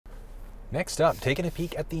Next up, taking a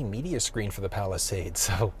peek at the media screen for the Palisade.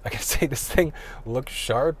 So I gotta say, this thing looks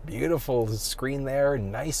sharp, beautiful screen there,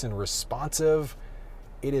 nice and responsive.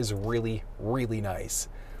 It is really, really nice.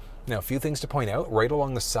 Now, a few things to point out. Right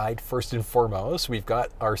along the side, first and foremost, we've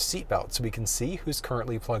got our seat belt, so we can see who's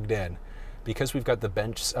currently plugged in. Because we've got the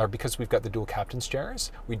bench, or because we've got the dual captain's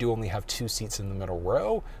chairs, we do only have 2 seats in the middle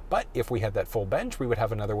row, but if we had that full bench, we would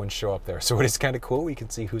have another one show up there. So it is kind of cool. We can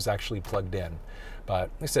see who's actually plugged in. But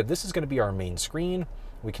like I said, this is going to be our main screen.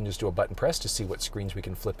 We can just do a button press to see what screens we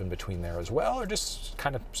can flip in between there as well, or just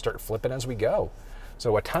kind of start flipping as we go.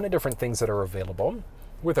 So a ton of different things that are available.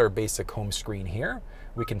 With our basic home screen here,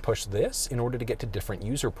 we can push this in order to get to different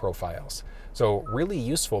user profiles. So really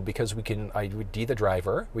useful because we can ID the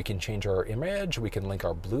driver, we can change our image, we can link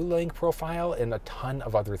our blue link profile, and a ton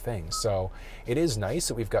of other things. So it is nice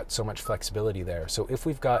that we've got so much flexibility there. So if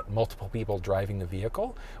we've got multiple people driving the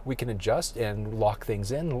vehicle, we can adjust and lock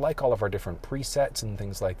things in, like all of our different presets and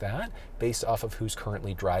things like that, based off of who's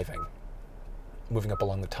currently driving. Moving up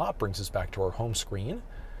along the top brings us back to our home screen.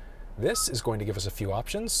 This is going to give us a few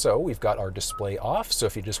options. So we've got our display off. So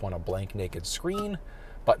if you just want a blank naked screen,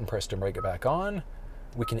 button press to bring it back on.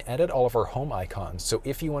 We can edit all of our home icons. So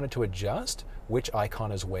if you wanted to adjust which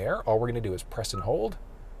icon is where, all we're going to do is press and hold,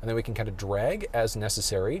 and then we can kind of drag as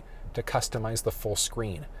necessary to customize the full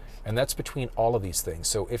screen. And that's between all of these things.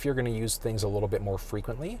 So if you're going to use things a little bit more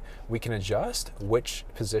frequently, we can adjust which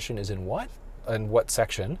position is in what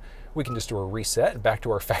section. We can just do a reset back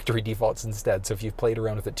to our factory defaults instead. So if you've played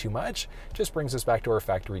around with it too much, it just brings us back to our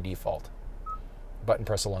factory default. Button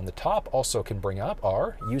press along the top also can bring up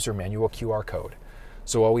our user manual QR code.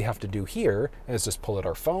 So all we have to do here is just pull out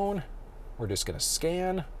our phone. We're just going to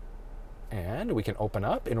scan, and we can open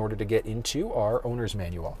up in order to get into our owner's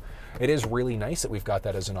manual. It is really nice that we've got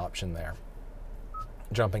that as an option there.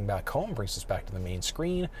 Jumping back home brings us back to the main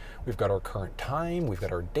screen. We've got our current time, we've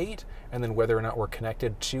got our date, and then whether or not we're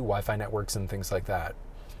connected to Wi-Fi networks and things like that.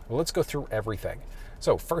 Well, let's go through everything.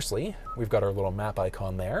 So firstly, we've got our little map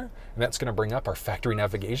icon there, and that's going to bring up our factory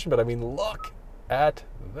navigation. But I mean, look at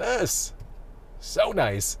this. So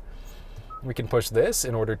nice. We can push this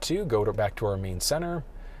in order to go back to our main center.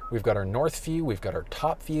 We've got our north view, we've got our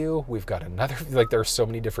top view, we've got another, like there are so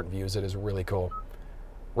many different views. It is really cool.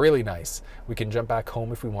 Really nice. We can jump back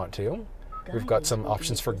home if we want to. We've got some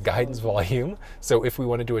options for guidance volume. So if we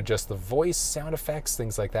wanted to adjust the voice, sound effects,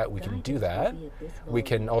 things like that, we can do that. We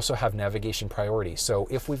can also have navigation priority. So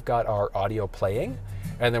if we've got our audio playing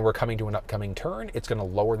and then we're coming to an upcoming turn, it's going to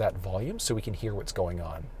lower that volume so we can hear what's going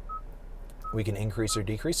on. We can increase or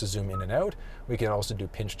decrease to zoom in and out. We can also do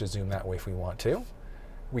pinch to zoom that way if we want to.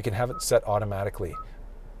 We can have it set automatically.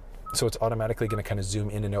 So it's automatically going to kind of zoom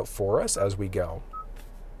in and out for us as we go.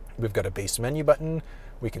 We've got a base menu button.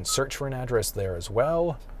 We can search for an address there as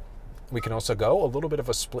well. We can also go a little bit of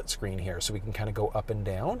a split screen here, so we can kind of go up and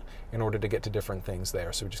down in order to get to different things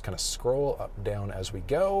there. So we just kind of scroll up and down as we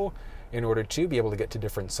go in order to be able to get to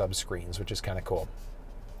different subscreens, which is kind of cool.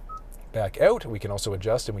 Back out, we can also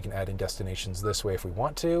adjust and we can add in destinations this way if we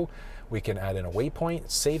want to. We can add in a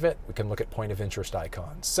waypoint, save it. We can look at point of interest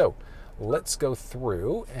icons. So let's go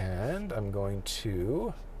through, and I'm going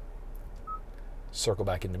to circle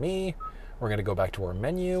back into me. We're going to go back to our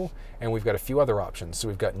menu, and we've got a few other options. So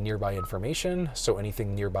we've got nearby information, so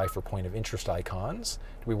anything nearby for point of interest icons.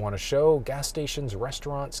 Do we want to show gas stations,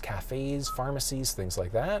 restaurants, cafes, pharmacies, things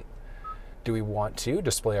like that? Do we want to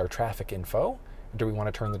display our traffic info? Do we want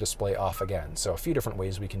to turn the display off again? So a few different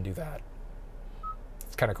ways we can do that.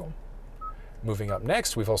 It's kind of cool. Moving up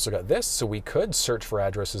next, we've also got this, so we could search for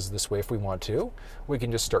addresses this way if we want to. We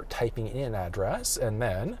can just start typing in an address, and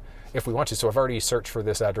then if we want to, so I've already searched for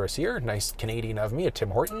this address here, nice Canadian of me at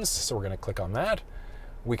Tim Hortons, so we're going to click on that.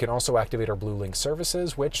 We can also activate our Blue Link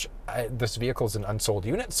services, which this vehicle is an unsold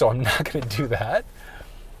unit, so I'm not going to do that.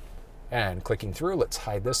 And clicking through, let's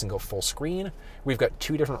hide this and go full screen. We've got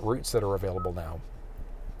 2 different routes that are available now.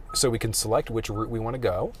 So we can select which route we want to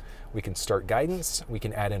go. We can start guidance. We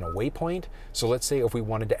can add in a waypoint. So let's say if we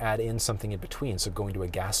wanted to add in something in between, so going to a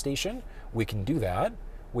gas station, we can do that.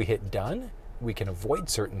 We hit done. We can avoid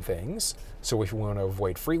certain things. So if we want to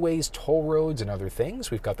avoid freeways, toll roads, and other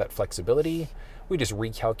things, we've got that flexibility. We just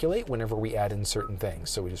recalculate whenever we add in certain things.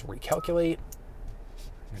 So we just recalculate.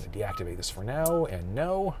 I'm going to deactivate this for now, and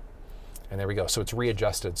no. And there we go. So it's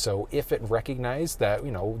readjusted. So if it recognized that,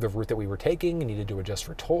 you know, the route that we were taking needed to adjust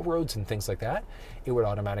for toll roads and things like that, it would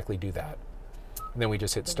automatically do that. And then we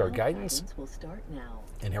just hit start guidance.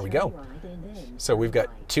 And here we go. So we've got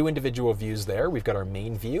 2 individual views there. We've got our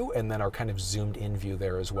main view and then our kind of zoomed in view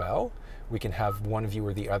there as well. We can have one view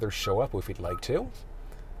or the other show up if we'd like to.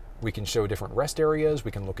 We can show different rest areas.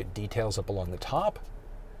 We can look at details up along the top.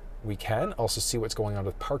 We can also see what's going on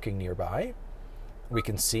with parking nearby. We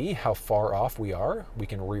can see how far off we are. We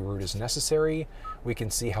can reroute as necessary. We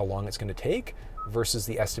can see how long it's going to take versus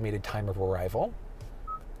the estimated time of arrival.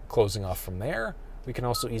 Closing off from there, we can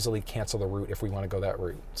also easily cancel the route if we want to go that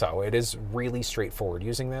route. So it is really straightforward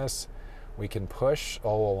using this. We can push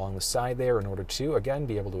all along the side there in order to, again,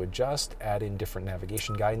 be able to adjust, add in different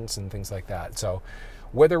navigation guidance and things like that. So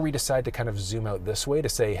whether we decide to kind of zoom out this way to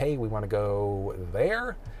say, hey, we want to go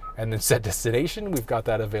there and then set destination, we've got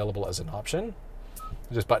that available as an option.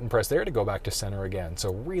 Just button press there to go back to center again.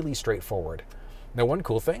 So really straightforward. Now, one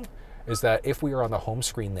cool thing is that if we are on the home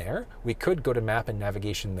screen there, we could go to map and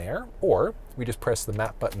navigation there, or we just press the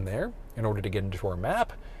map button there in order to get into our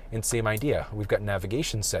map. And same idea, we've got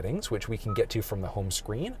navigation settings, which we can get to from the home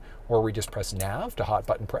screen, or we just press nav to hot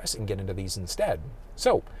button press and get into these instead.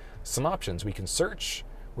 So some options: we can search,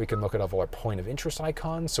 we can look at all our point of interest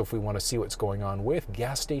icons. So if we want to see what's going on with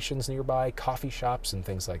gas stations nearby, coffee shops and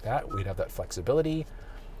things like that, we'd have that flexibility.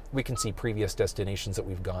 We can see previous destinations that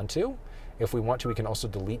we've gone to. If we want to, we can also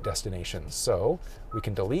delete destinations. So we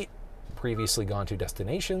can delete previously gone to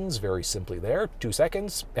destinations very simply there, 2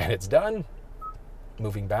 seconds, and it's done.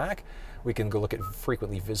 Moving back, we can go look at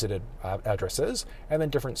frequently visited addresses and then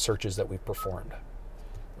different searches that we've performed.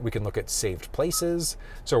 We can look at saved places.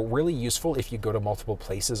 So really useful if you go to multiple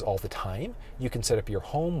places all the time. You can set up your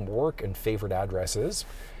home, work, and favorite addresses.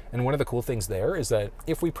 And one of the cool things there is that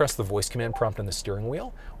if we press the voice command prompt on the steering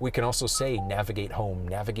wheel, we can also say navigate home,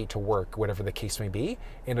 navigate to work, whatever the case may be,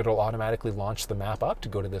 and it'll automatically launch the map up to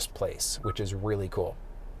go to this place, which is really cool.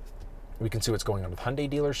 We can see what's going on with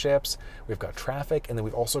Hyundai dealerships. We've got traffic, and then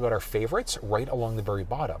we've also got our favorites right along the very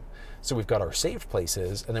bottom. So we've got our saved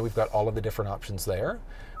places, and then we've got all of the different options there.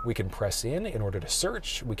 We can press in order to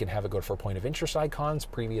search. We can have it go for point of interest icons,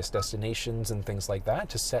 previous destinations, and things like that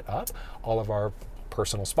to set up all of our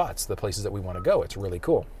personal spots, the places that we want to go. It's really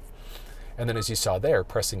cool. And then as you saw there,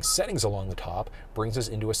 pressing settings along the top brings us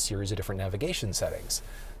into a series of different navigation settings.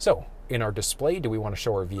 So in our display, do we want to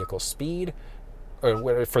show our vehicle speed?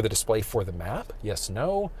 Or for the display for the map? Yes,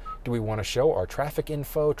 no. Do we want to show our traffic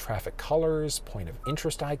info, traffic colors, point of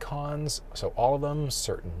interest icons? So all of them,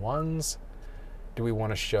 certain ones. Do we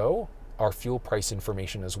want to show our fuel price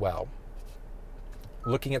information as well?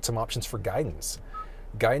 Looking at some options for guidance.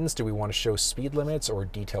 Guidance, do we want to show speed limits or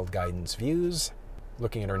detailed guidance views?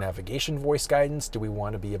 Looking at our navigation voice guidance, do we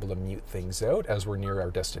want to be able to mute things out as we're near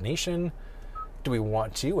our destination? Do we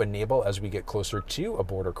want to enable as we get closer to a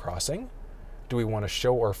border crossing? Do we want to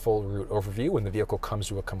show our full route overview when the vehicle comes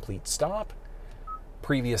to a complete stop?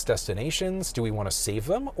 Previous destinations, do we want to save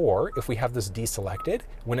them? Or if we have this deselected,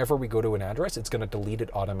 whenever we go to an address, it's going to delete it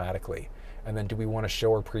automatically. And then do we want to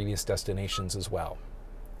show our previous destinations as well?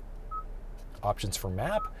 Options for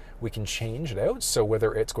map, we can change it out. So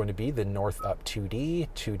whether it's going to be the north up 2D,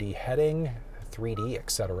 2D heading, 3D,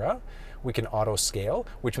 etc. We can auto scale,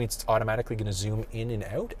 which means it's automatically going to zoom in and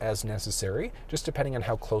out as necessary, just depending on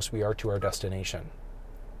how close we are to our destination.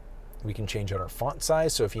 We can change out our font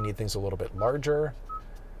size, so if you need things a little bit larger.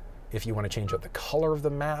 If you want to change out the color of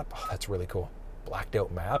the map, oh, that's really cool. Blacked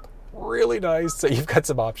out map, really nice. So you've got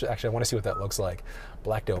some options. Actually, I want to see what that looks like.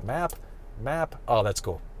 Blacked out map, oh, that's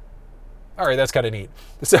cool. All right, that's kind of neat.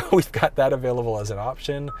 So we've got that available as an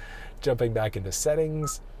option. Jumping back into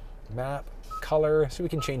settings, map, color, so we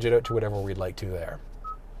can change it out to whatever we'd like to there.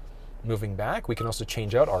 Moving back, we can also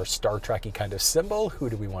change out our Star Trek-y kind of symbol. Who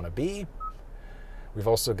do we want to be? We've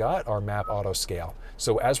also got our map auto scale.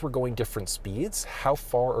 So as we're going different speeds, how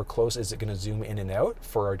far or close is it going to zoom in and out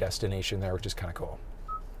for our destination there, which is kind of cool.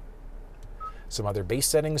 Some other base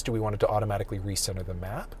settings. Do we want it to automatically recenter the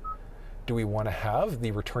map? Do we want to have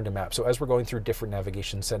the return to map? So as we're going through different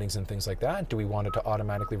navigation settings and things like that, do we want it to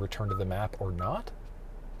automatically return to the map or not?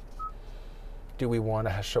 Do we want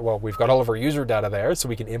to show, well, we've got all of our user data there, so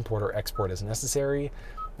we can import or export as necessary.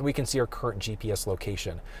 And we can see our current GPS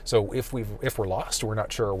location. So if we're lost, we're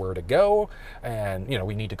not sure where to go, and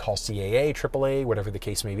we need to call CAA, AAA, whatever the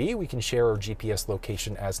case may be, we can share our GPS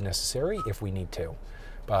location as necessary if we need to.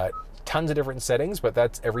 But tons of different settings, but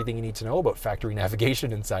that's everything you need to know about factory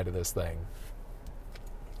navigation inside of this thing.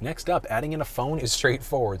 Next up, adding in a phone is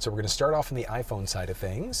straightforward. So we're going to start off on the iPhone side of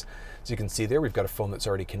things. As you can see there, we've got a phone that's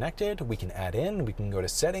already connected. We can add in, we can go to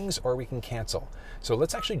settings, or we can cancel. So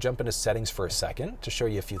let's actually jump into settings for a second to show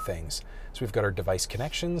you a few things. So we've got our device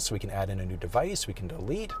connections, so we can add in a new device, we can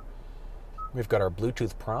delete. We've got our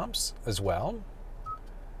Bluetooth prompts as well.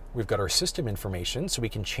 We've got our system information, so we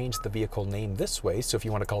can change the vehicle name this way. So if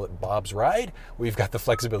you want to call it Bob's Ride, we've got the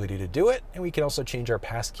flexibility to do it. And we can also change our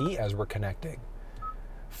passkey as we're connecting.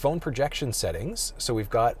 Phone projection settings. So we've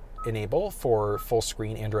got enable for full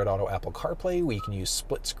screen Android Auto, Apple CarPlay. We can use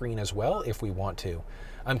split screen as well if we want to.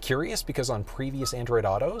 I'm curious because on previous Android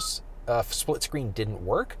Autos, split screen didn't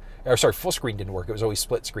work. Or sorry, full screen didn't work. It was always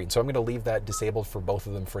split screen. So I'm going to leave that disabled for both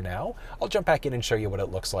of them for now. I'll jump back in and show you what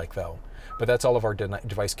it looks like though. But that's all of our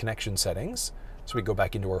device connection settings. So we go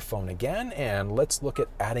back into our phone again, and let's look at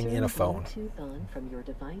adding in a phone. Turn Bluetooth on from your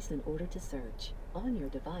device in order to search. On your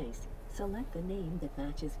device, select the name that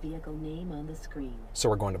matches vehicle name on the screen. So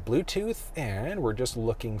we're going to Bluetooth, and we're just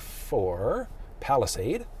looking for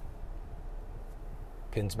Palisade.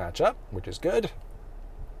 Pins match up, which is good.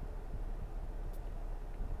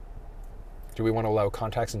 Do we want to allow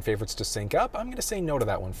contacts and favorites to sync up? I'm going to say no to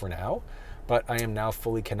that one for now, but I am now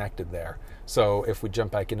fully connected there. So if we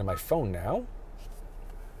jump back into my phone now,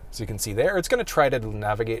 so you can see there, it's going to try to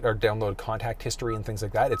navigate or download contact history and things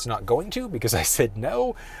like that. It's not going to because I said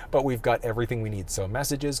no, but we've got everything we need. So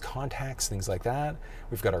messages, contacts, things like that.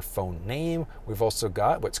 We've got our phone name. We've also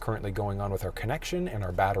got what's currently going on with our connection and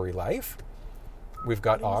our battery life. We've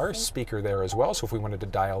got our speaker there as well. So if we wanted to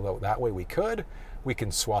dial out that way, we could. We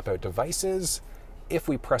can swap out devices. If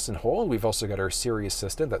we press and hold, we've also got our Siri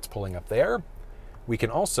assistant that's pulling up there. We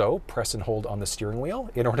can also press and hold on the steering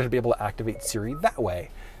wheel in order to be able to activate Siri that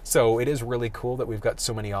way. So it is really cool that we've got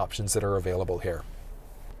so many options that are available here.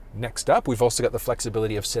 Next up, we've also got the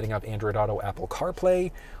flexibility of setting up Android Auto, Apple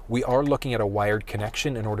CarPlay. We are looking at a wired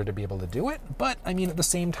connection in order to be able to do it, but I mean, at the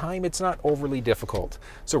same time, it's not overly difficult.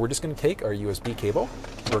 So we're just going to take our USB cable.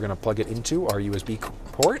 We're going to plug it into our USB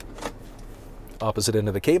port. Opposite end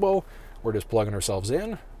of the cable, we're just plugging ourselves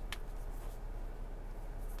in.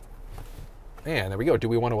 And there we go. Do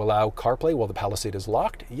we want to allow CarPlay while the Palisade is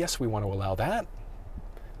locked? Yes, we want to allow that.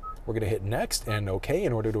 We're going to hit next and OK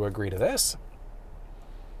in order to agree to this.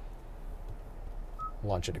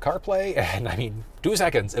 Launch into CarPlay, and I mean, 2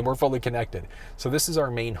 seconds and we're fully connected. So this is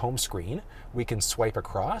our main home screen. We can swipe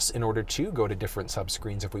across in order to go to different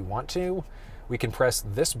subscreens if we want to. We can press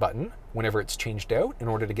this button whenever it's changed out in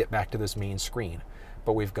order to get back to this main screen.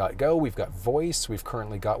 But we've got Go, we've got Voice, we've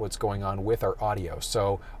currently got what's going on with our audio.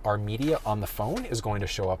 So our media on the phone is going to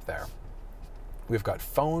show up there. We've got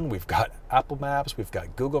phone, we've got Apple Maps, we've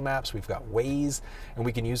got Google Maps, we've got Waze, and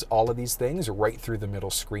we can use all of these things right through the middle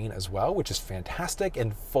screen as well, which is fantastic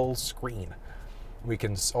and full screen. We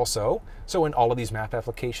can also, so in all of these map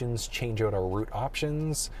applications, change out our route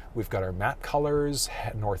options. We've got our map colors,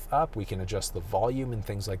 north up, we can adjust the volume and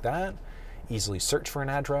things like that. Easily search for an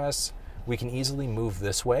address. We can easily move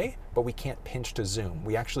this way, but we can't pinch to zoom.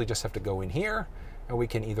 We actually just have to go in here, and we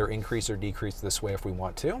can either increase or decrease this way if we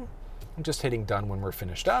want to. I'm just hitting done when we're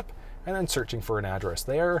finished up, and then searching for an address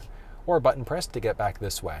there, or a button press to get back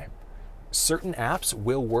this way. Certain apps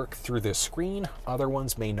will work through this screen, other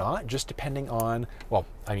ones may not, just depending on, well,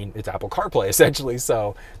 I mean, it's Apple CarPlay essentially,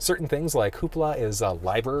 so certain things like Hoopla is a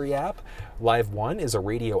library app, Live One is a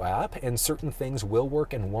radio app, and certain things will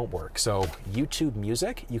work and won't work. So YouTube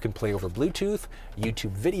music, you can play over Bluetooth,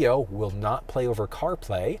 YouTube video will not play over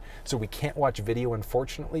CarPlay, so we can't watch video,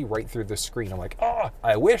 unfortunately, right through the screen. I'm like, oh,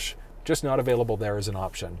 I wish, just not available there as an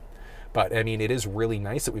option. But I mean, it is really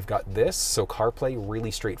nice that we've got this, so CarPlay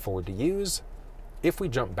really straightforward to use. If we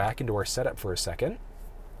jump back into our setup for a second,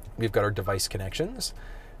 we've got our device connections,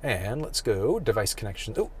 and let's go device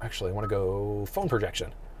connections. Oh, actually I want to go phone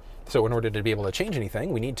projection. So in order to be able to change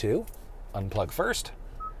anything, we need to unplug first,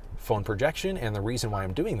 phone projection, and the reason why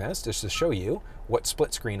I'm doing this is to show you what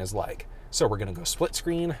split screen is like. So we're going to go split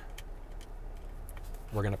screen,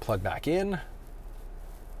 we're going to plug back in,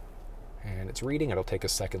 and it's reading. It'll take a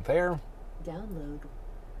second there. Download.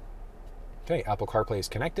 Okay, Apple CarPlay is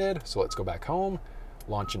connected. So let's go back home,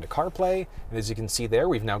 launch into CarPlay. And as you can see there,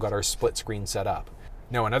 we've now got our split screen set up.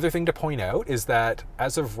 Now, another thing to point out is that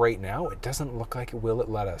as of right now, it doesn't look like it will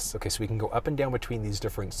let us. Okay, so we can go up and down between these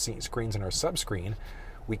different screens in our subscreen.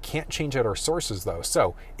 We can't change out our sources though.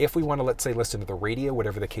 So if we want to, let's say, listen to the radio,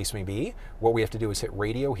 whatever the case may be, what we have to do is hit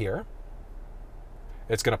radio here.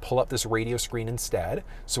 It's going to pull up this radio screen instead.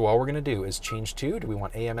 So all we're going to do is change to, do we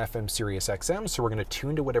want AM, FM, Sirius XM? So we're going to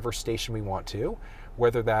tune to whatever station we want to,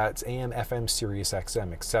 whether that's AM, FM, Sirius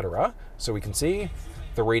XM, etc. So we can see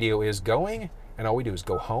the radio is going, and all we do is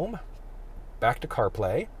go home, back to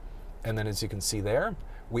CarPlay, and then as you can see there,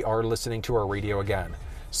 we are listening to our radio again.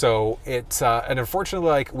 So it's, and unfortunately,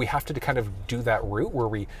 like, we have to kind of do that route where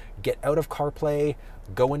we get out of CarPlay,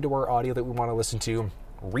 go into our audio that we want to listen to,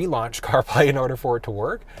 relaunch CarPlay in order for it to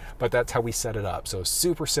work, but that's how we set it up. So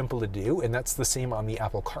super simple to do, and that's the same on the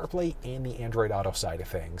Apple CarPlay and the Android Auto side of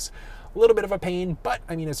things. A little bit of a pain, but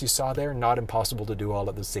I mean, as you saw there, not impossible to do all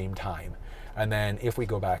at the same time. And then if we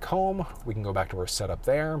go back home, we can go back to our setup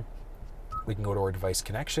there. We can go to our device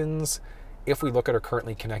connections. If we look at our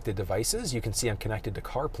currently connected devices, you can see I'm connected to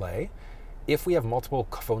CarPlay. If we have multiple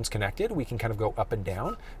phones connected, we can kind of go up and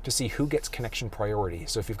down to see who gets connection priority.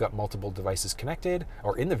 So if you've got multiple devices connected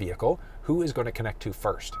or in the vehicle, who is going to connect to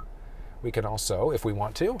first? We can also, if we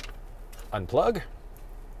want to, unplug.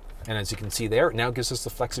 And as you can see there, it now gives us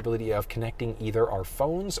the flexibility of connecting either our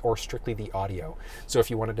phones or strictly the audio. So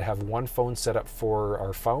if you wanted to have one phone set up for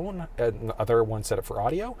our phone and the other one set up for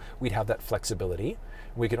audio, we'd have that flexibility.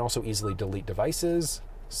 We can also easily delete devices,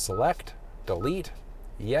 select, delete,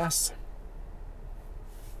 yes.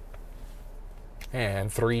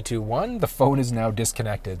 And 3, 2, 1, the phone is now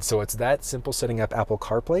disconnected. So it's that simple setting up Apple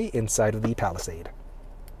CarPlay inside of the Palisade.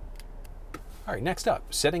 All right, next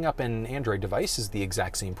up, setting up an Android device is the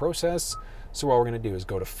exact same process. So all we're going to do is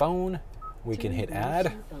go to phone, we can hit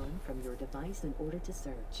add,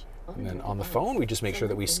 and then on the phone, we just make sure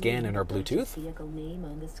that we scan in our Bluetooth.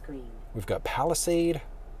 We've got Palisade,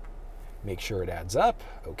 make sure it adds up,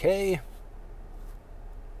 okay.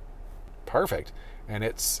 Perfect. And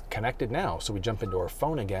it's connected now. So we jump into our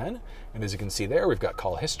phone again. And as you can see there, we've got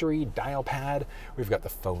call history, dial pad, we've got the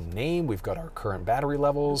phone name, we've got our current battery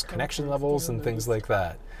levels, connection levels, and things like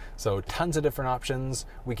that. So tons of different options.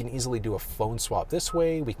 We can easily do a phone swap this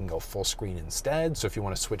way. We can go full screen instead. So if you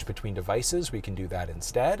want to switch between devices, we can do that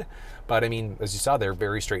instead. But I mean, as you saw, they're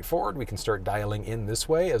very straightforward. We can start dialing in this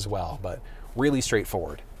way as well, but really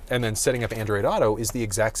straightforward. And then setting up Android Auto is the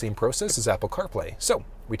exact same process as Apple CarPlay. So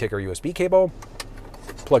we take our USB cable,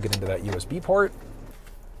 plug it into that USB port.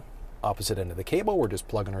 Opposite end of the cable, we're just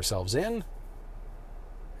plugging ourselves in.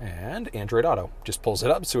 And Android Auto just pulls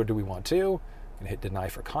it up. So do we want to? And hit deny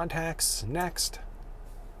for contacts. Next.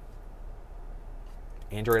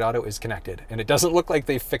 Android Auto is connected. And it doesn't look like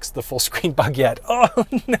they've fixed the full screen bug yet. Oh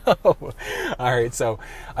no. All right, so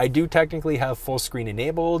I do technically have full screen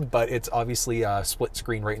enabled, but it's obviously a split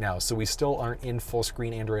screen right now. So we still aren't in full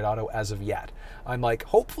screen Android Auto as of yet. I'm like,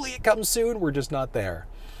 hopefully it comes soon. We're just not there.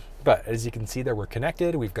 But as you can see there, we're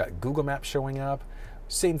connected. We've got Google Maps showing up.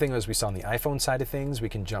 Same thing as we saw on the iPhone side of things. We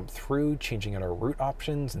can jump through, changing out our route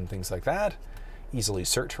options and things like that. Easily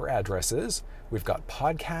search for addresses. We've got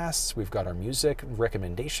podcasts, we've got our music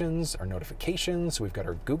recommendations, our notifications, we've got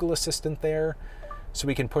our Google Assistant there. So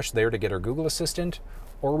we can push there to get our Google Assistant,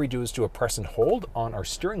 or we do is do a press and hold on our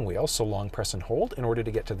steering wheel, so long press and hold in order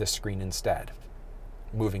to get to this screen instead.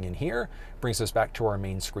 Moving in here brings us back to our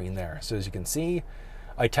main screen there. So as you can see,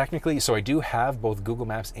 I do have both Google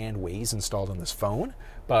Maps and Waze installed on this phone,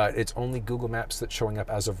 but it's only Google Maps that's showing up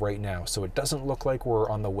as of right now. So it doesn't look like we're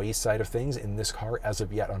on the Waze side of things in this car as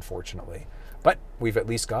of yet, unfortunately. But we've at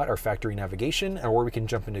least got our factory navigation, or we can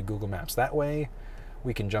jump into Google Maps that way.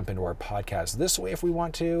 We can jump into our podcast this way if we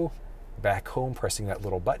want to. Back home, pressing that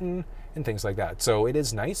little button and things like that. So it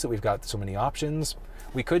is nice that we've got so many options.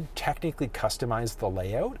 We could technically customize the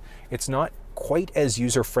layout. It's not quite as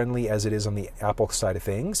user-friendly as it is on the Apple side of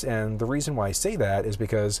things. And the reason why I say that is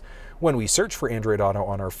because when we search for Android Auto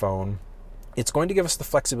on our phone, it's going to give us the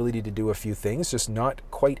flexibility to do a few things, just not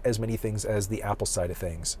quite as many things as the Apple side of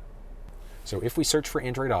things. So if we search for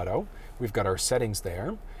Android Auto, we've got our settings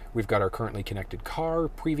there. We've got our currently connected car,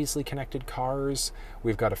 previously connected cars.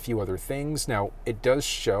 We've got a few other things. Now, it does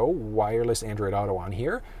show wireless Android Auto on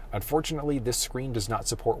here. Unfortunately, this screen does not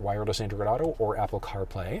support wireless Android Auto or Apple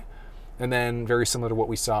CarPlay. And then very similar to what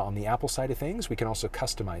we saw on the Apple side of things, we can also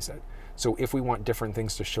customize it. So if we want different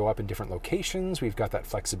things to show up in different locations, we've got that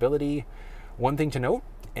flexibility. One thing to note,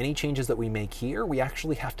 any changes that we make here, we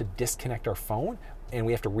actually have to disconnect our phone and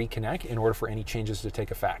we have to reconnect in order for any changes to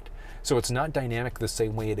take effect. So it's not dynamic the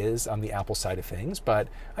same way it is on the Apple side of things, but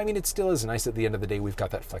I mean, it still is nice at the end of the day, we've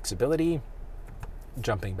got that flexibility.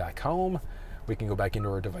 Jumping back home, we can go back into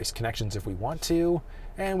our device connections if we want to,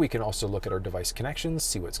 and we can also look at our device connections,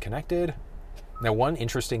 see what's connected. Now, one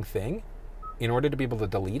interesting thing, in order to be able to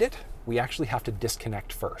delete it, we actually have to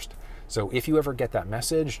disconnect first. So if you ever get that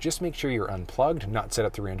message, just make sure you're unplugged, not set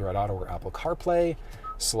up through Android Auto or Apple CarPlay.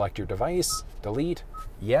 Select your device, delete,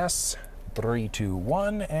 yes, 3, 2,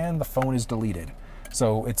 1, and the phone is deleted.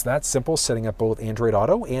 So it's that simple, setting up both Android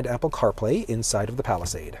Auto and Apple CarPlay inside of the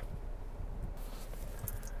Palisade.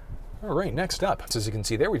 All right, next up, so as you can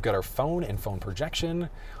see there, we've got our phone and phone projection.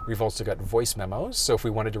 We've also got voice memos. So if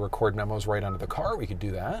we wanted to record memos right onto the car, we could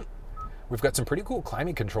do that. We've got some pretty cool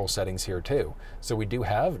climate control settings here too. So we do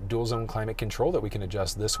have dual zone climate control that we can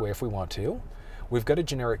adjust this way if we want to. We've got a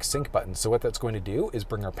generic sync button. So what that's going to do is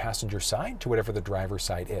bring our passenger side to whatever the driver's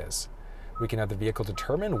side is. We can have the vehicle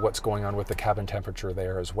determine what's going on with the cabin temperature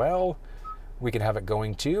there as well. We can have it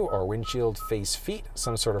going to our windshield, face, feet,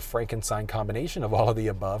 some sort of Frankenstein combination of all of the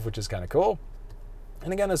above, which is kind of cool.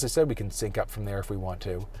 And again, as I said, we can sync up from there if we want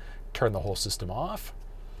to. Turn the whole system off.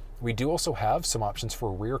 We do also have some options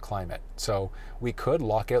for rear climate. So we could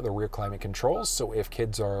lock out the rear climate controls. So if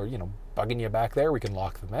kids are, bugging you back there, we can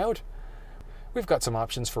lock them out. We've got some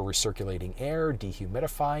options for recirculating air,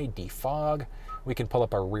 dehumidify, defog. We can pull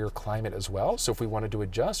up our rear climate as well. So if we wanted to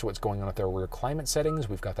adjust what's going on with our rear climate settings,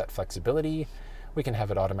 we've got that flexibility. We can have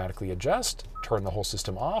it automatically adjust, turn the whole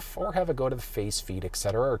system off, or have it go to the face, feet,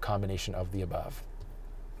 etc., or a combination of the above.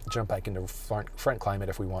 Jump back into front climate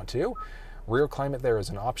if we want to. Rear climate there is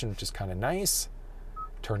an option, which is kind of nice.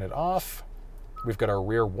 Turn it off. We've got our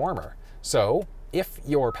rear warmer. So if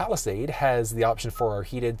your Palisade has the option for our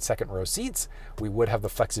heated second row seats, we would have the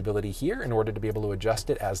flexibility here in order to be able to adjust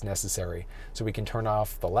it as necessary. So we can turn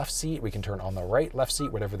off the left seat, we can turn on the right left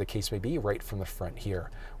seat, whatever the case may be, right from the front here,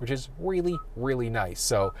 which is really, really nice.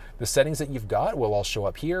 So the settings that you've got will all show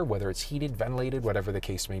up here, whether it's heated, ventilated, whatever the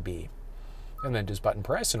case may be. And then just button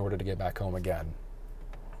press in order to get back home again.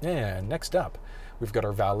 And next up, we've got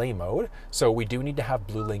our valet mode. So we do need to have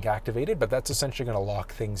Blue Link activated, but that's essentially going to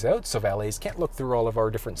lock things out so valets can't look through all of our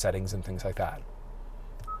different settings and things like that.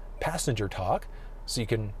 Passenger talk, so you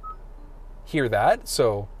can hear that.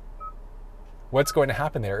 So what's going to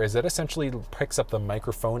happen there is it essentially picks up the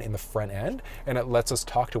microphone in the front end and it lets us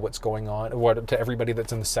talk to what's going on, to everybody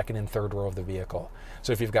that's in the second and third row of the vehicle.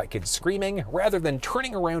 So if you've got kids screaming, rather than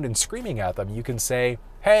turning around and screaming at them, you can say,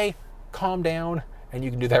 hey, calm down, and you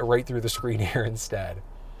can do that right through the screen here instead.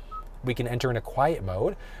 We can enter in a quiet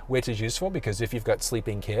mode, which is useful because if you've got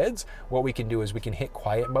sleeping kids, what we can do is we can hit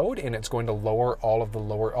quiet mode and it's going to lower all of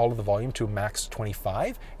the volume to max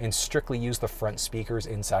 25 and strictly use the front speakers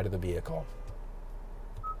inside of the vehicle.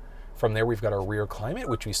 From there, we've got our rear climate,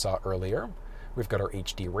 which we saw earlier. We've got our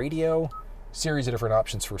HD radio, series of different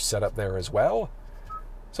options for setup there as well.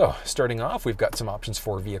 So starting off, we've got some options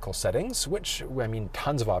for vehicle settings, which,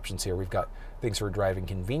 tons of options here. We've got things for driving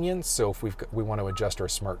convenience. So if we want to adjust our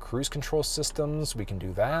smart cruise control systems, we can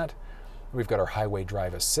do that. We've got our highway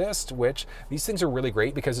drive assist, which these things are really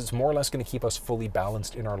great because it's more or less going to keep us fully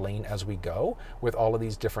balanced in our lane as we go with all of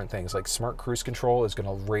these different things. Like smart cruise control is going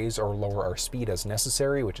to raise or lower our speed as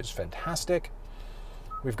necessary, which is fantastic.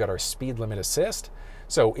 We've got our speed limit assist.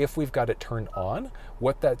 So if we've got it turned on,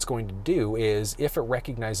 what that's going to do is if it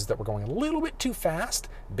recognizes that we're going a little bit too fast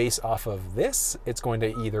based off of this, it's going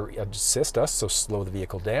to either assist us, so slow the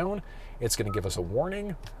vehicle down, it's going to give us a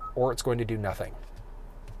warning, or it's going to do nothing.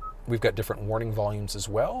 We've got different warning volumes as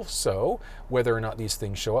well, so whether or not these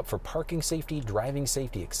things show up for parking safety, driving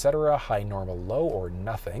safety, etc., high, normal, low, or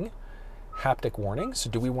nothing. Haptic warnings, so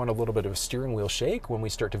do we want a little bit of a steering wheel shake when we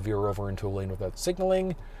start to veer over into a lane without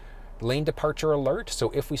signaling? Lane departure alert, so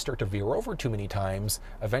if we start to veer over too many times,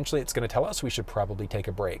 eventually it's going to tell us we should probably take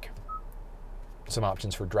a break. Some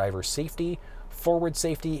options for driver safety, forward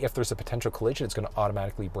safety, if there's a potential collision, it's going to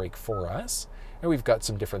automatically brake for us. And we've got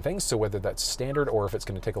some different things, so whether that's standard or if it's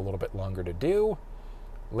going to take a little bit longer to do.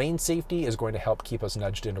 Lane safety is going to help keep us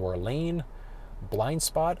nudged into our lane. Blind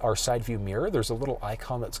spot, our side view mirror, there's a little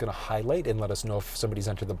icon that's going to highlight and let us know if somebody's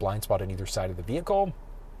entered the blind spot on either side of the vehicle.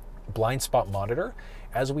 Blind spot monitor,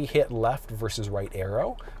 as we hit left versus right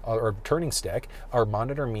arrow or turning stick, our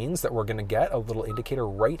monitor means that we're going to get a little indicator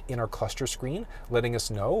right in our cluster screen letting us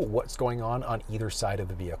know what's going on either side of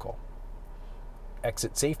the vehicle.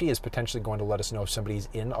 Exit safety is potentially going to let us know if somebody's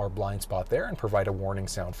in our blind spot there and provide a warning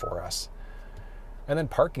sound for us. And then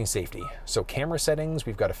parking safety. So camera settings,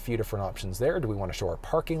 we've got a few different options there. Do we want to show our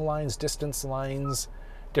parking lines, distance lines,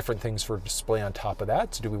 different things for display on top of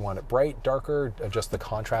that? So do we want it bright, darker, adjust the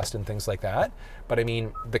contrast and things like that? But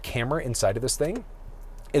the camera inside of this thing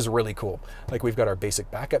is really cool. Like we've got our basic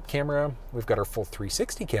backup camera, we've got our full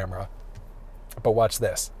 360 camera, but watch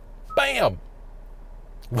this. Bam!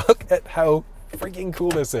 Look at how freaking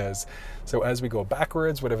cool this is. So as we go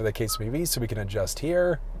backwards, whatever the case may be, so we can adjust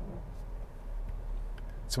here.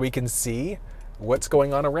 So we can see what's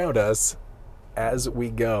going on around us as we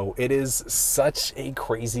go. It is such a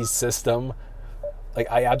crazy system. Like,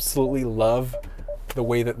 I absolutely love the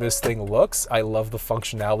way that this thing looks. I love the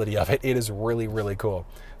functionality of it. It is really, really cool.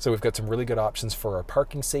 So we've got some really good options for our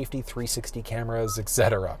parking safety, 360 cameras,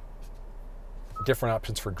 etc. Different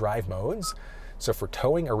options for drive modes. So for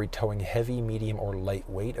towing, are we towing heavy, medium, or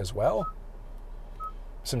lightweight as well?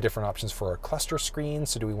 Some different options for our cluster screen.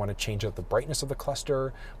 So do we want to change out the brightness of the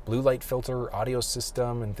cluster, blue light filter, audio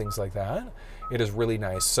system, and things like that? It is really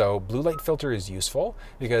nice. So blue light filter is useful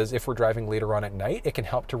because if we're driving later on at night, it can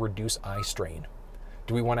help to reduce eye strain.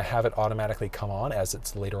 Do we want to have it automatically come on as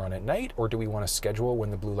it's later on at night, or do we want to schedule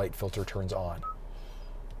when the blue light filter turns on?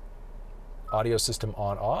 Audio system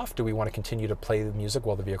on off. Do we want to continue to play the music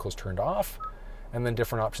while the vehicle is turned off? And then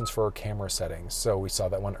different options for our camera settings. So we saw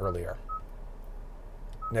that one earlier.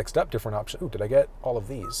 Next up, different options. Ooh, did I get all of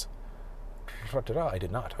these? I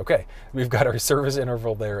did not. Okay, we've got our service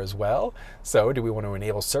interval there as well. So do we want to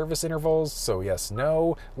enable service intervals? So yes,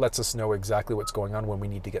 no. Lets us know exactly what's going on when we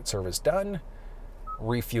need to get service done.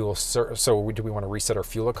 Refuel, so do we want to reset our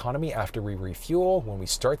fuel economy after we refuel, when we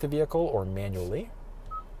start the vehicle, or manually?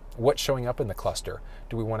 What's showing up in the cluster?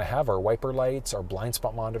 Do we want to have our wiper lights, our blind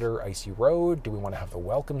spot monitor, icy road? Do we want to have the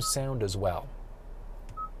welcome sound as well?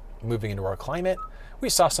 Moving into our climate, we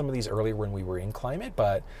saw some of these earlier when we were in climate,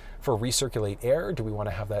 but for recirculate air, do we want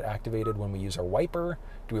to have that activated when we use our wiper?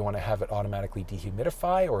 Do we want to have it automatically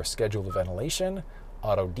dehumidify or schedule the ventilation,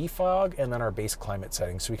 auto defog, and then our base climate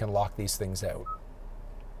settings so we can lock these things out.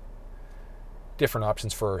 Different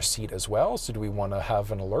options for our seat as well. So do we want to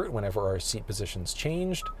have an alert whenever our seat position's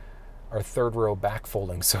changed? Our third row back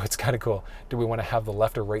folding, so it's kind of cool. Do we want to have the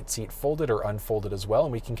left or right seat folded or unfolded as well?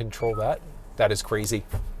 And we can control that. That is crazy.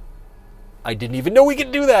 I didn't even know we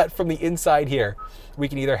could do that from the inside here. We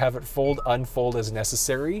can either have it fold, unfold as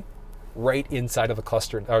necessary, right inside of the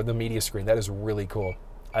cluster or the media screen. That is really cool.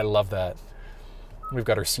 I love that. We've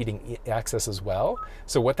got our seating access as well.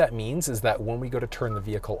 So what that means is that when we go to turn the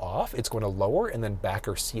vehicle off, it's going to lower and then back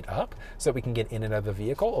our seat up so that we can get in and out of the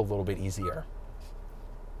vehicle a little bit easier.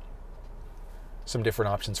 Some different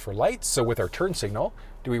options for lights. So with our turn signal,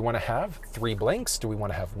 do we want to have 3 blinks? Do we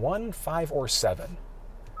want to have 1, 5, or 7?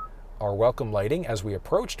 Our welcome lighting as we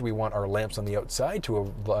approach, do we want our lamps on the outside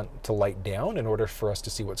to light down in order for us to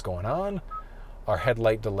see what's going on? Our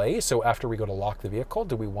headlight delay, so after we go to lock the vehicle,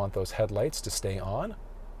 do we want those headlights to stay on?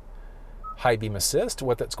 High beam assist,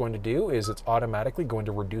 what that's going to do is it's automatically going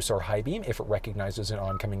to reduce our high beam if it recognizes an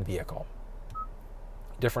oncoming vehicle.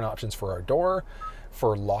 Different options for our door.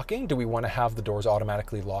 For locking, do we want to have the doors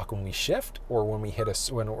automatically lock when we shift or when we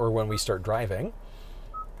when we start driving?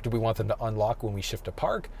 Do we want them to unlock when we shift to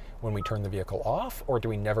park, when we turn the vehicle off, or do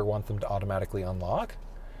we never want them to automatically unlock?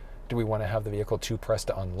 Do we want to have the vehicle 2 press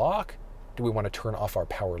to unlock? Do we want to turn off our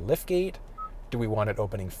power liftgate? Do we want it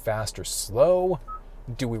opening fast or slow?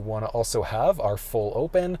 Do we want to also have our full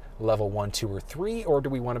open, level 1, 2, or 3, or do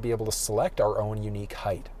we want to be able to select our own unique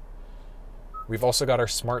height? We've also got our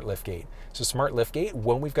smart liftgate. So smart liftgate,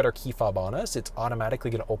 when we've got our key fob on us, it's automatically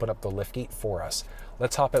going to open up the liftgate for us.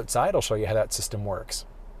 Let's hop outside. I'll show you how that system works.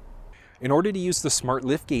 In order to use the smart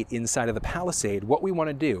liftgate inside of the Palisade, what we want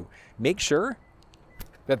to do, make sure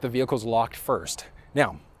that the vehicle's locked first.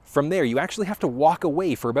 Now, from there, you actually have to walk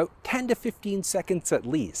away for about 10 to 15 seconds at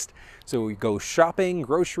least. So you go shopping,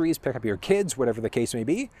 groceries, pick up your kids, whatever the case may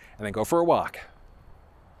be, and then go for a walk.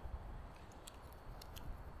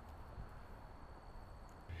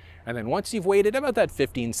 And then once you've waited about that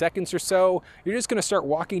 15 seconds or so, you're just going to start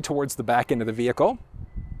walking towards the back end of the vehicle.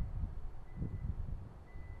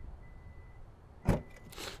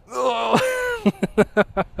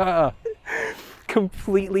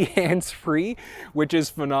 Completely hands-free, which is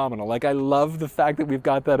phenomenal. Like, I love the fact that we've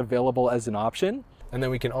got that available as an option. And then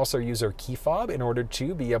we can also use our key fob in order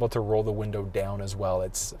to be able to roll the window down as well.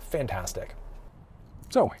 It's fantastic.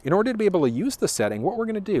 So in order to be able to use the setting, what we're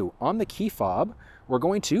going to do on the key fob, we're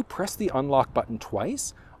going to press the unlock button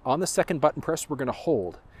twice. On the second button press, we're going to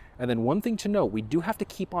hold. And then one thing to note, we do have to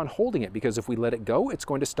keep on holding it because if we let it go, it's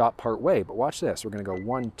going to stop part way. But watch this. We're going to go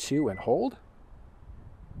 1, 2, and hold.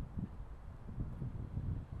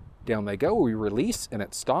 Down they go. We release and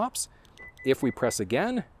it stops. If we press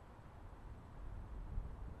again,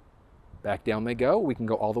 back down they go. We can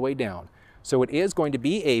go all the way down. So it is going to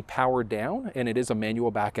be a power down and it is a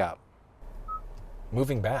manual back up.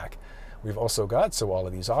 Moving back, we've also got, so all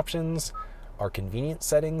of these options, our convenience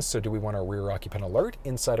settings. So do we want our rear occupant alert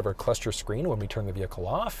inside of our cluster screen when we turn the vehicle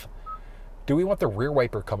off? Do we want the rear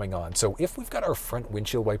wiper coming on? So if we've got our front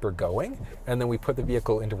windshield wiper going and then we put the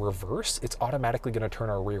vehicle into reverse, it's automatically going to turn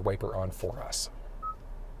our rear wiper on for us.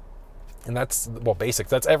 And that's, well, basics.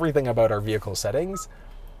 That's everything about our vehicle settings.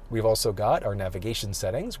 We've also got our navigation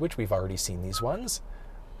settings, which we've already seen these ones.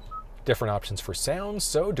 Different options for sounds.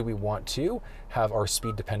 So do we want to have our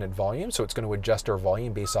speed dependent volume? So it's going to adjust our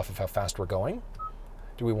volume based off of how fast we're going.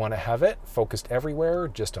 Do we want to have it focused everywhere,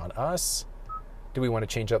 just on us? Do we want to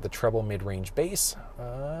change out the treble, mid-range, bass?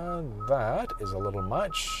 That is a little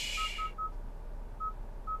much.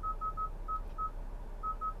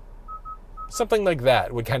 Something like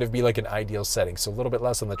that would kind of be like an ideal setting. So a little bit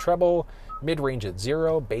less on the treble, mid-range at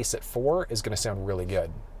 0, bass at 4 is going to sound really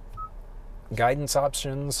good. Guidance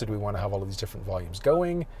options, so do we want to have all of these different volumes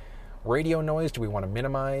going? Radio noise, do we want to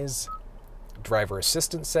minimize? Driver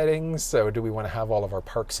assistance settings, so do we want to have all of our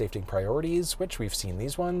park safety priorities, which we've seen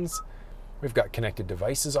these ones. We've got connected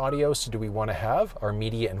devices audio, so do we want to have our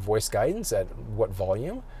media and voice guidance at what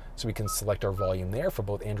volume? So we can select our volume there for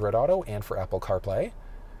both Android Auto and for Apple CarPlay.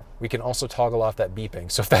 We can also toggle off that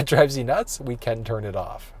beeping, so if that drives you nuts, we can turn it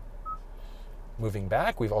off. Moving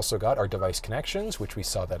back, we've also got our device connections, which we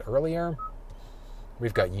saw that earlier.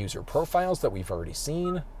 We've got user profiles that we've already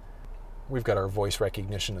seen. We've got our voice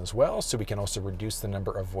recognition as well, so we can also reduce the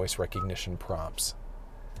number of voice recognition prompts.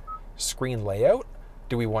 Screen layout,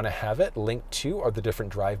 do we want to have it linked to or the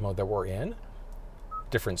different drive mode that we're in?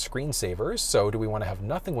 Different screensavers, so do we want to have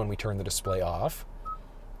nothing when we turn the display off?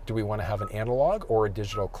 Do we want to have an analog or a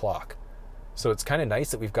digital clock? So it's kind of nice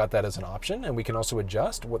that we've got that as an option, and we can also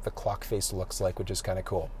adjust what the clock face looks like, which is kind of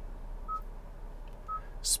cool.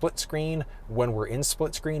 Split screen, when we're in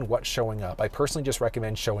split screen, what's showing up? I personally just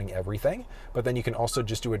recommend showing everything, but then you can also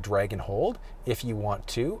just do a drag and hold if you want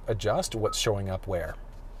to adjust what's showing up where.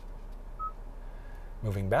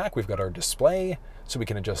 Moving back, we've got our display, so we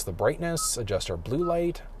can adjust the brightness, adjust our blue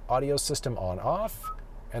light, audio system on off,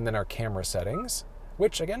 and then our camera settings,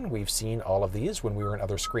 which again, we've seen all of these when we were in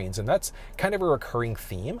other screens, and that's kind of a recurring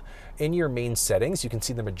theme. In your main settings, you can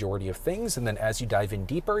see the majority of things, and then as you dive in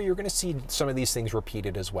deeper, you're going to see some of these things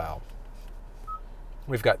repeated as well.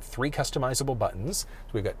 We've got 3 customizable buttons.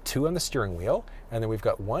 So we've got 2 on the steering wheel, and then we've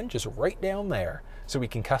got 1 just right down there. So we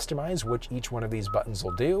can customize which each one of these buttons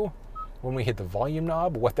will do. When we hit the volume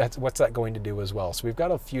knob, what's that going to do as well? So we've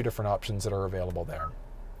got a few different options that are available there.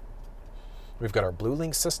 We've got our Blue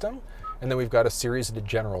Link system, and then we've got a series of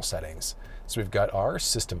general settings. So we've got our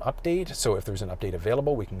system update, so if there's an update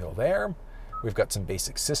available, we can go there. We've got some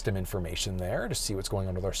basic system information there to see what's going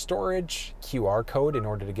on with our storage, QR code in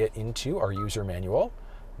order to get into our user manual,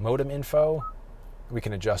 modem info. We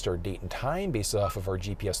can adjust our date and time based off of our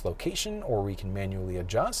GPS location, or we can manually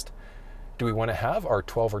adjust. Do we want to have our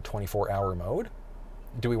 12 or 24-hour mode?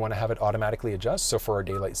 Do we want to have it automatically adjust? So for our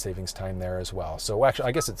daylight savings time there as well. So actually,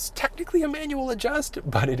 I guess it's technically a manual adjust,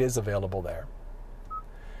 but it is available there.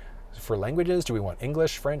 For languages, do we want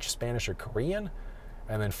English, French, Spanish, or Korean?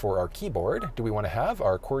 And then for our keyboard, do we want to have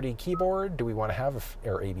our QWERTY keyboard? Do we want to have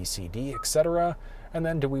our ABCD, etc.? And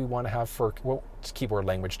then do we want to have for what keyboard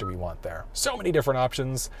language do we want there? So many different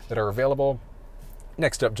options that are available.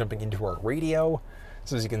 Next up, jumping into our radio.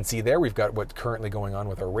 So as you can see there, we've got what's currently going on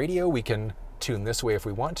with our radio. We can tune this way if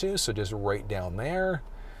we want to, so just right down there.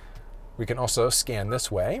 We can also scan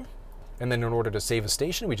this way. And then in order to save a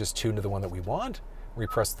station, we just tune to the one that we want. We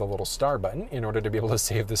press the little star button in order to be able to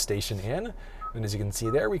save the station in. And as you can see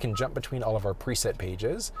there, we can jump between all of our preset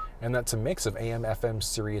pages. And that's a mix of AM, FM,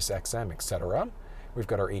 Sirius XM, etc. We've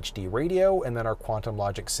got our HD radio and then our Quantum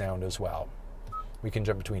Logic sound as well. We can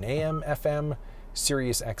jump between AM, FM,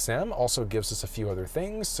 Sirius XM also gives us a few other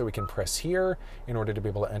things, so we can press here in order to be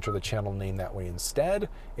able to enter the channel name that way instead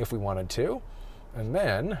if we wanted to. And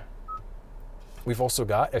then we've also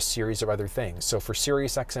got a series of other things. So for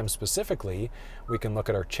Sirius XM specifically, we can look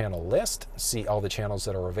at our channel list, see all the channels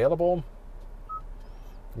that are available.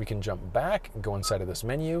 We can jump back and go inside of this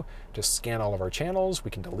menu, just scan all of our channels.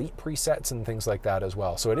 We can delete presets and things like that as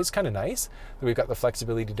well. So it is kind of nice that we've got the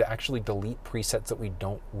flexibility to actually delete presets that we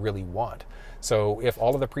don't really want. So if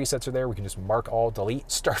all of the presets are there, we can just mark all, delete,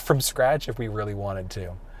 start from scratch if we really wanted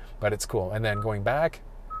to. But it's cool. And then going back,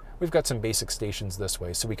 we've got some basic stations this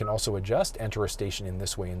way. So we can also adjust, enter a station in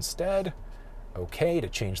this way instead. Okay, to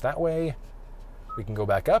change that way. We can go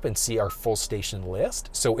back up and see our full station list.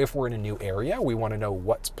 So if we're in a new area, we want to know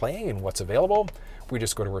what's playing and what's available. We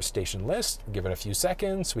just go to our station list, give it a few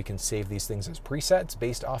seconds. We can save these things as presets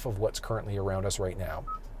based off of what's currently around us right now.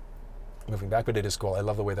 Moving back, but it is cool. I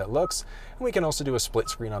love the way that looks. And we can also do a split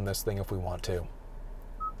screen on this thing if we want to.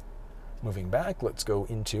 Moving back, let's go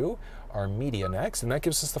into our media next, and that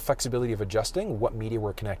gives us the flexibility of adjusting what media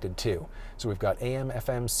we're connected to. So we've got AM,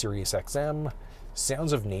 FM, Sirius XM.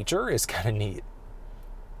 Sounds of nature is kind of neat.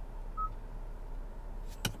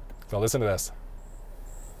 So listen to this.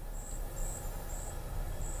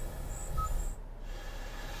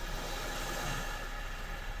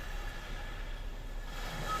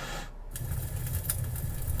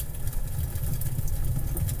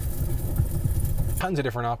 Tons of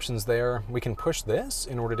different options there. We can push this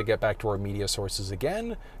in order to get back to our media sources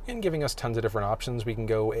again, and giving us tons of different options. We can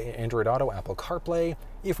go Android Auto, Apple CarPlay.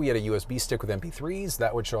 If we had a USB stick with MP3s,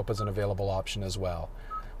 that would show up as an available option as well.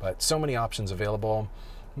 But so many options available.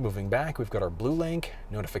 Moving back, we've got our Blue Link,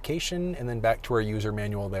 notification, and then back to our user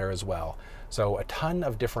manual there as well. So a ton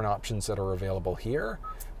of different options that are available here.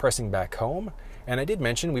 pressing back home. And I did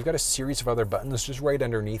mention we've got a series of other buttons just right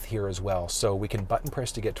underneath here as well. So we can button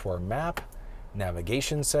press to get to our map,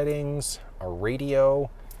 navigation settings, our radio.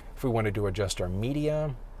 If we wanted to adjust our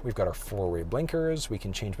media, we've got our four-way blinkers. We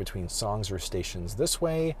can change between songs or stations this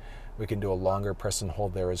way. We can do a longer press and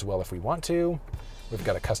hold there as well if we want to. We've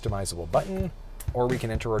got a customizable button, or we can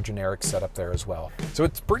enter our generic setup there as well. So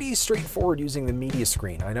it's pretty straightforward using the media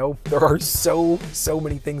screen. I know there are so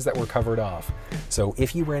many things that were covered off. So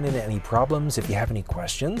if you ran into any problems, if you have any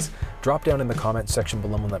questions, drop down in the comments section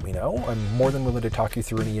below and let me know. I'm more than willing to talk you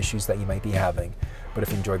through any issues that you might be having. But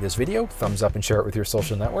if you enjoyed this video, thumbs up and share it with your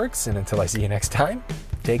social networks. And until I see you next time,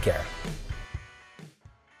 take care.